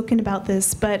already spoken about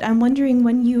this, but I'm wondering,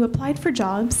 when you applied for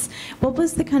jobs, what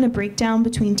was the kind of breakdown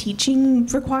between teaching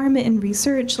requirement and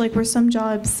research? Like, were some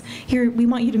jobs here, we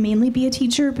want you to mainly be a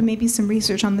teacher, but maybe some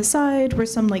research on the side? Were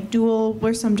some like dual?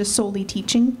 Were some just solely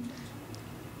teaching?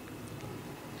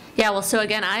 Yeah, well, so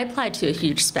again, I applied to a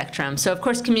huge spectrum. So of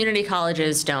course, community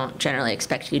colleges don't generally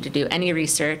expect you to do any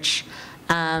research.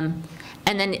 And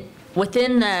then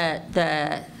within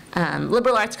the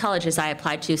liberal arts colleges I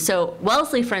applied to. So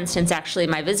Wellesley, for instance, actually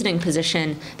my visiting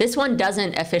position, this one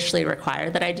doesn't officially require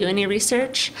that I do any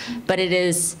research, but it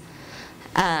is,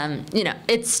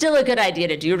 it's still a good idea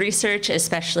to do research,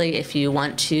 especially if you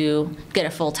want to get a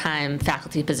full-time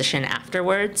faculty position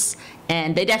afterwards.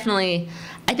 And they definitely,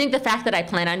 I think the fact that I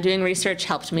plan on doing research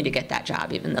helped me to get that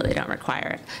job, even though they don't require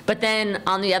it. But then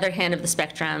on the other hand of the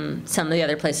spectrum, some of the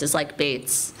other places like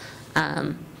Bates,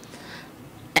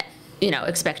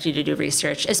 expect you to do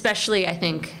research, especially, I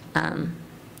think,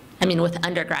 with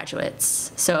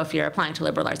undergraduates. So if you're applying to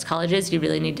liberal arts colleges, you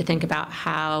really need to think about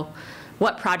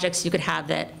what projects you could have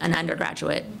that an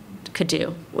undergraduate could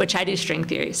do, which I do string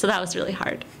theory, so that was really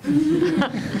hard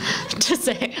to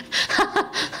say.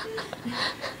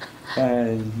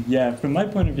 Yeah, from my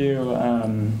point of view,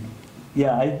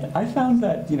 I found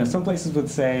that, some places would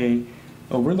say,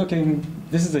 oh,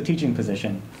 this is a teaching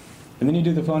position. And then you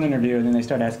do the phone interview, and then they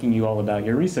start asking you all about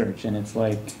your research, and it's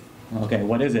like, okay,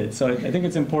 what is it? So I think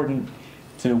it's important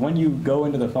to, when you go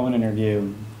into the phone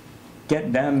interview,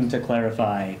 get them to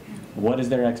clarify what is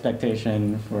their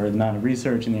expectation for the amount of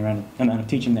research and the amount of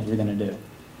teaching that you're going to do.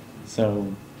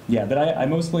 So yeah, but I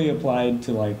mostly applied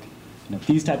to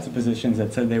these types of positions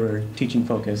that said they were teaching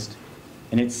focused,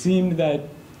 and it seemed that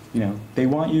they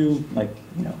want you I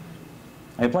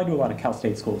applied to a lot of Cal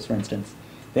State schools, for instance.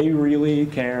 They really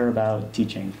care about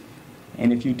teaching.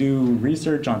 And if you do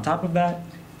research on top of that,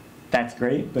 that's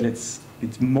great, but it's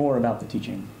more about the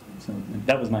teaching. So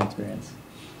that was my experience.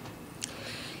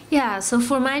 Yeah, so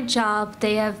for my job,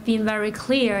 they have been very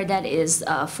clear that is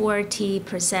 40%,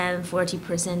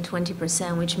 40%,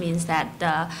 20%, which means that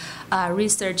the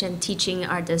research and teaching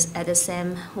are at the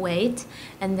same weight.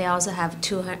 And they also have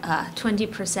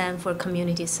 20% for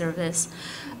community service.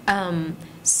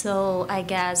 So I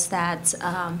guess that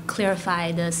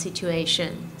clarified the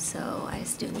situation. So I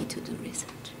still need to do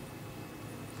research.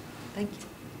 Thank you.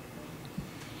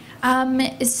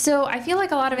 So I feel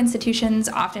like a lot of institutions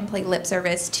often play lip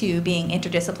service to being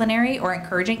interdisciplinary or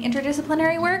encouraging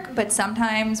interdisciplinary work, but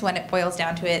sometimes when it boils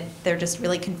down to it, they're just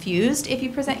really confused if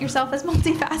you present yourself as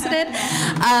multifaceted.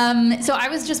 So I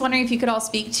was just wondering if you could all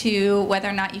speak to whether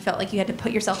or not you felt like you had to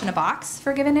put yourself in a box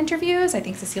for given interviews. I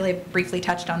think Cecilia briefly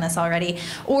touched on this already.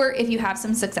 Or if you have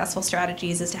some successful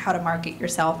strategies as to how to market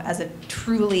yourself as a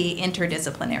truly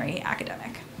interdisciplinary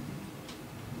academic.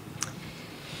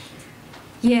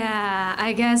 Yeah,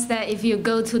 I guess that if you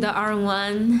go to the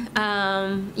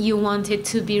R1, you want it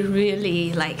to be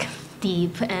really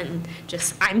deep and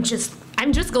I'm just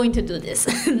going to do this,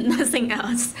 nothing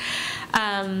else.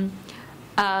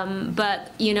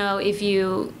 But if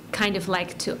you kind of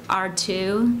like to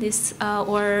R2 this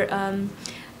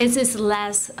it is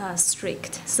less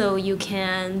strict, so you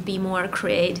can be more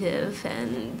creative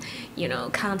and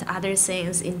count other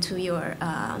things into your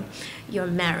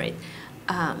merit.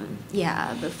 But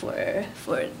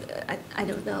I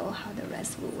don't know how the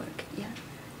rest will work. Yeah.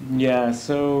 Yeah.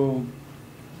 So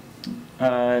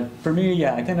For me,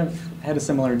 yeah, I kind of had a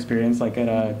similar experience, like at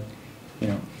a,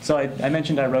 so I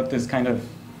mentioned I wrote this kind of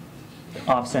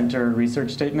off-center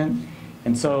research statement,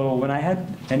 and so when I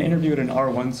had an interview at an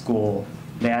R1 school,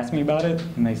 they asked me about it,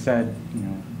 and they said,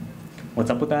 what's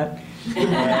up with that?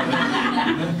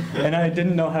 And I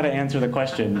didn't know how to answer the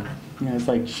question. It's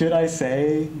like, should I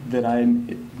say that I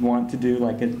want to do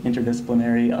like an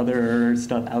interdisciplinary other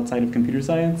stuff outside of computer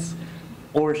science?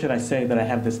 Or should I say that I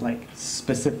have this like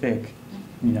specific,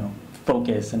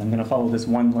 focus and I'm going to follow this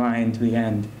one line to the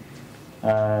end?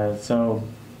 So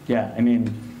yeah, I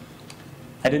mean,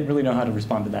 I didn't really know how to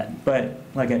respond to that. But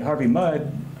like at Harvey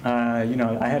Mudd, I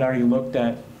had already looked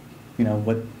at,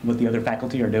 what the other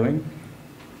faculty are doing.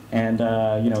 And,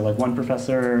 like one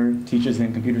professor teaches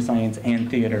in computer science and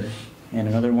theater, and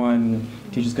another one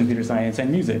teaches computer science and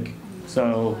music.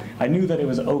 So I knew that it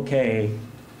was okay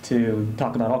to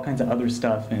talk about all kinds of other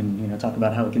stuff and, talk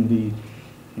about how it can be,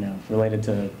 related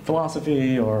to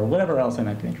philosophy or whatever else I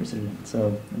might be interested in.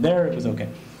 So there it was okay.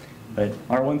 But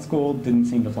R1 school didn't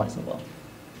seem to fly so well.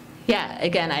 Yeah,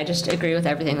 again, I just agree with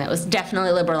everything. That was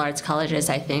definitely liberal arts colleges,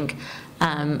 I think.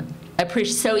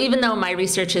 So even though my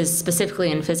research is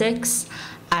specifically in physics,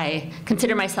 I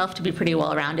consider myself to be pretty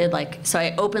well-rounded. So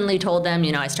I openly told them,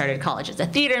 I started college as a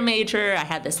theater major. I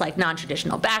had this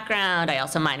non-traditional background. I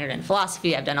also minored in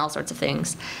philosophy. I've done all sorts of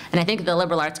things. And I think the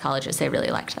liberal arts colleges, they really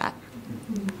liked that.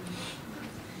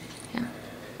 Yeah.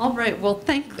 All right, well,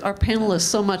 thank our panelists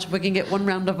so much. If we can get one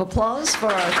round of applause for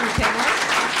our three panelists.